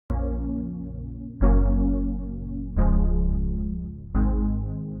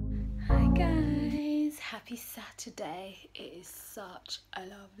happy Saturday. It is such a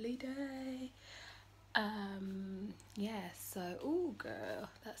lovely day. Yeah, so oh girl,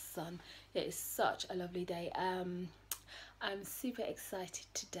 that sun. It is such a lovely day. I'm super excited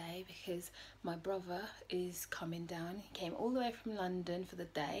today because my brother is coming down. He came all the way from London for the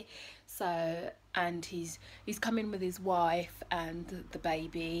day, and he's coming with his wife and the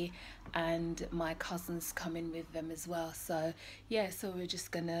baby, and my cousin's coming with them as well. So yeah, so we're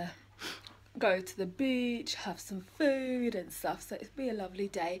just gonna go to the beach, have some food and stuff. So it'll be a lovely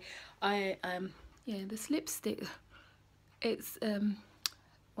day. Yeah, this lipstick, it's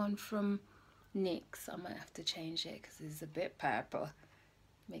one from NYX. I might have to change it because it's a bit purple.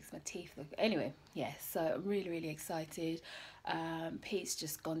 Makes my teeth look. Anyway, yeah, so I'm really excited. Pete's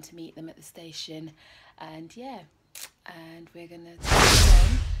just gone to meet them at the station, and yeah, and we're gonna take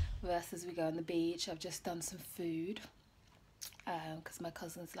them with us as we go on the beach. I've just done some food because my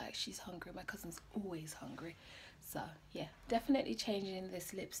cousin's like, she's hungry. My cousin's always hungry, so yeah, definitely changing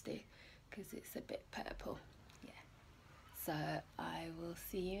this lipstick because it's a bit purple. Yeah, so I will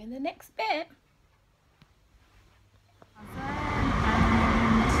see you in the next bit.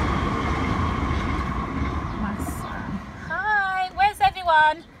 Hi, where's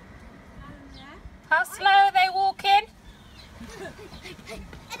everyone? How slow are they walking?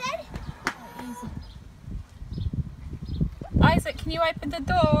 Isaac, can you open the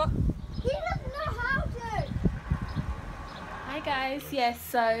door? He doesn't know how to. Hi guys, yes,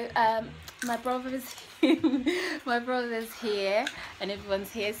 so my brother's here and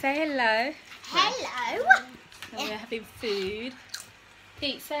everyone's here. Say hello. Hello. And we're having food.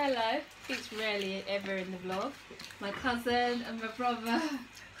 Pete, say hello. Pete's rarely ever in the vlog. My cousin and my brother.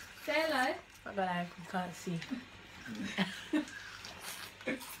 Say hello. But I can't see. I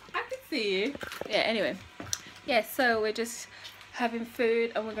can see you. Yeah, anyway. Yeah, so we're just having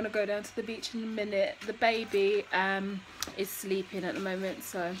food and we're going to go down to the beach in a minute. The baby is sleeping at the moment,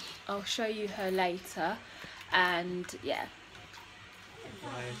 so I'll show you her later. And yeah.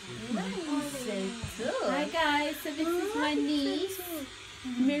 Hi guys, so this is my niece,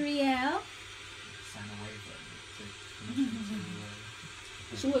 Muriel.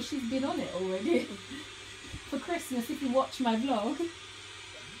 She's been on it already. For Christmas, if you watch my vlog.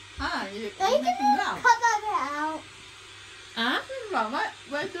 Ah, you're They making didn't love. cut that out. Huh? Love,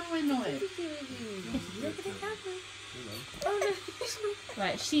 why don't we know it?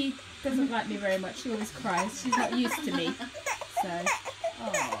 Right, she doesn't like me very much. She always cries. She's not used to me. So,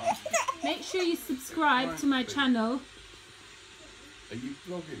 aww. Make sure you subscribe to my channel. Are you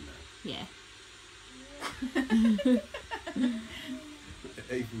vlogging now? Yeah.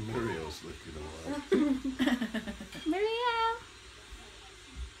 Even Muriel's looking away. Muriel.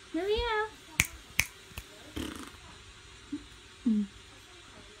 Muriel.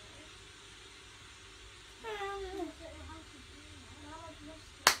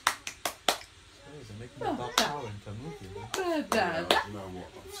 You know what?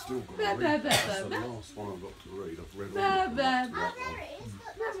 I've still got to read. That's the last one I've got to read. I've read all of them up to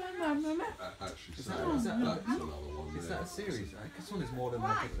that one. Actually, Is that's that- another one. Is there. that a series? I guess one is more than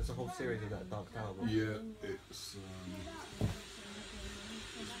like it's a whole series of that Dark Tower. Yeah, it's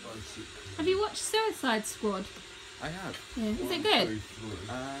basically. Have you watched Suicide Squad? I have. Yeah. Is it 1, good? 2, 3.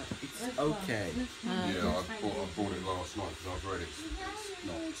 It's okay. Yeah, I bought it last night because I've read it's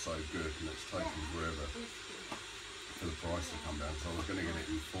not so good and it's taken forever for the price to come down. So I was going to get it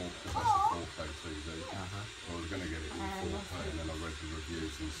in 4 because that's a 4K TV. So I was going to get it in 4K, and then I read the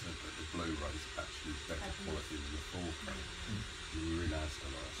reviews and said that the Blu-ray is actually better quality than the 4K. We were in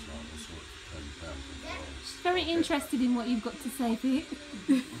Asda last night. I saw it for £10 in dollars. Very interested in what you've got to say, Pete.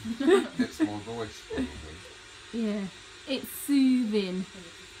 It's my voice probably. Yeah. It's soothing.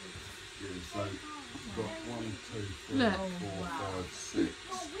 Yeah, so you've got 1, 2, 3, Look. 4, 5, 6.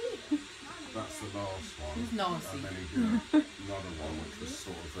 That's the last one. It's nasty. And then you get another one which was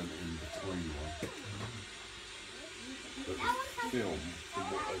sort of an in-between one. But the film, from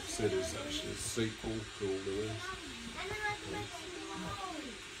what they've said, is actually a sequel to all the rest.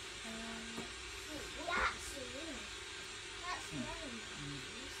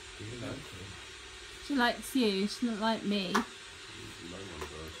 Do you know? She likes you. She doesn't like me. No one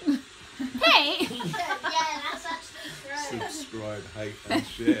does. Hey! Yeah, that's actually true. Subscribe, hate and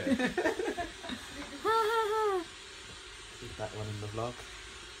share. Keep that one in the vlog.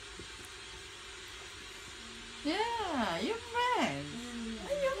 Yeah, you're friends.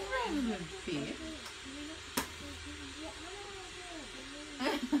 You're friends with Pete.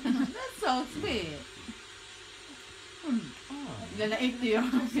 That's so sweet. Then I ate your Hey,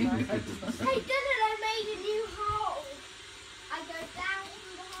 Dylan, I made a new hole. I go down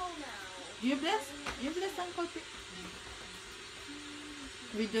through the hole now. You bless Uncle Pete.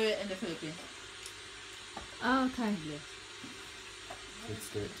 We do it in the Philippines. Oh, okay. Bless. Let's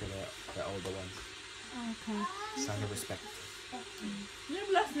do it to the older ones. Okay. Sign of respect. You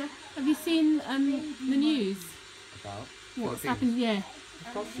bless them. Have you seen the news? About What's Philippines. happened? Yeah.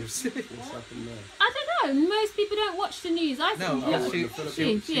 Of course you've seen. What's happened there? I don't know. Most people don't watch the news. I No, think. yeah, in she, the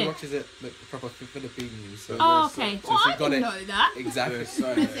Philippines. she Yeah. watches it like the proper Philippine news. So Oh, there's, okay. so Well, she I got didn't it. know that. Exactly. They're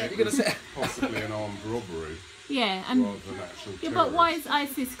saying You're it gonna was say possibly an armed robbery Yeah, and rather than actual yeah, but why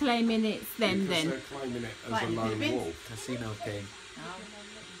terrorists. is ISIS claiming it's them Because then? they're claiming it as Right, a lone Philippines. wolf. casino thing.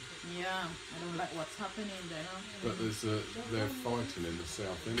 Yeah, I don't like what's happening there. No? But they're fighting in the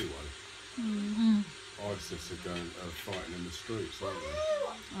south anyway. Mm-hmm. ISIS are fighting in the streets, aren't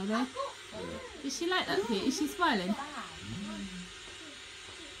they? Are they? Yeah. Is she like that, Pete? Is she smiling?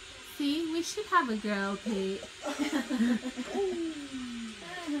 See, we should have a girl, Pete.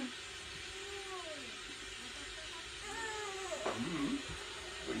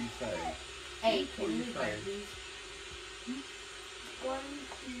 What are you saying? Hey, What are you saying? 1,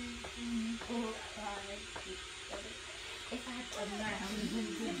 2, 3, 4, 5, 6, 7. If I had a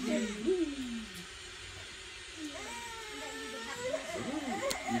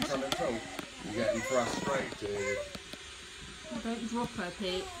You trying to talk? You're getting frustrated. Don't drop her,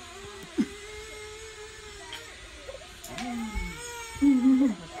 Pete.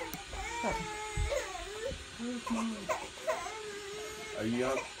 Are you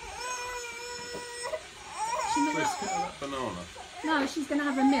up? She may Chris, not- get her that banana. No, she's gonna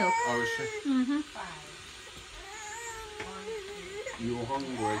have a milk. Oh, is she? Mm-hmm. You're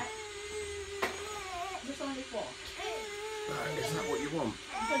hungry. Just only 4. Is that what you want?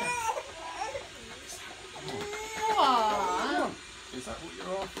 Aww. Is that what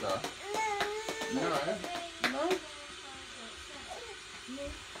you're after? No. No?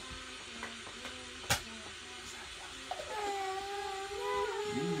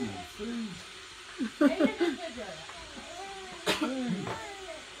 Food.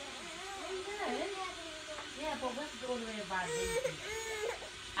 Yeah, but what's the other way about it?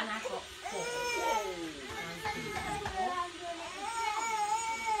 And I got 4.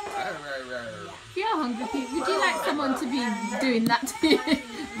 If you're hungry, Pete, would you like someone to be doing that to you?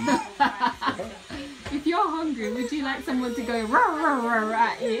 If you're hungry, would you like someone to go rah, rah, rah,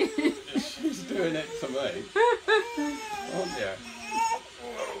 rah at you? She's doing it to me. Aren't you?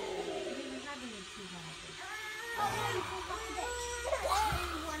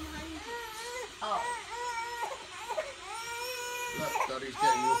 Look, Daddy's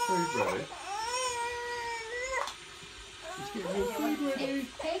getting your food ready. He's getting your food ready.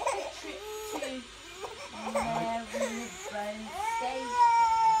 Take a trip to Marylebone Station.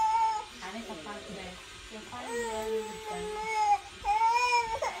 And if I find there, you'll find Marylebone.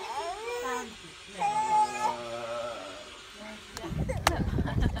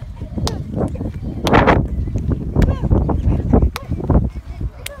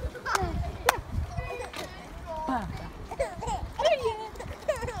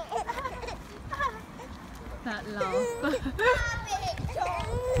 That laugh.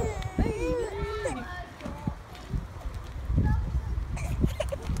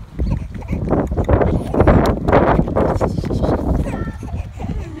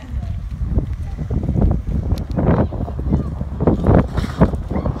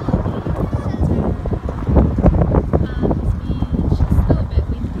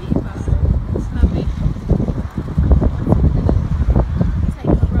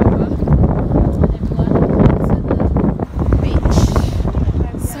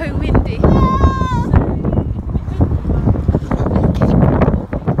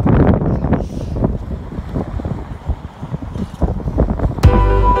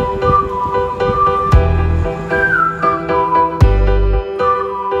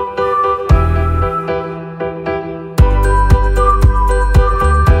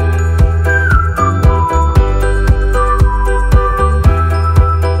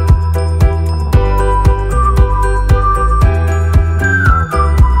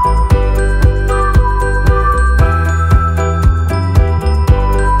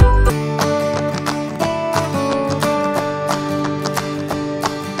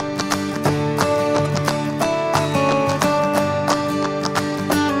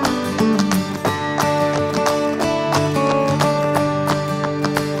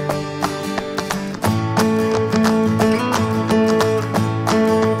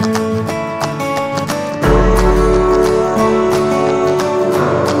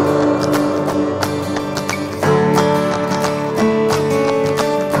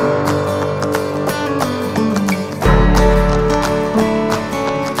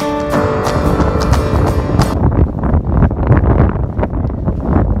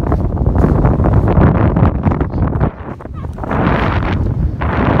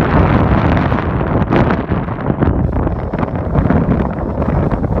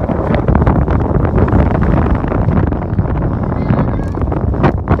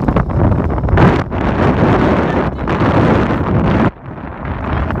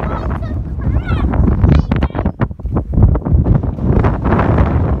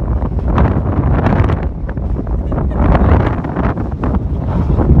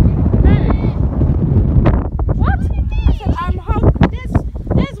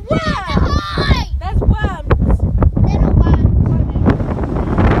 Wow!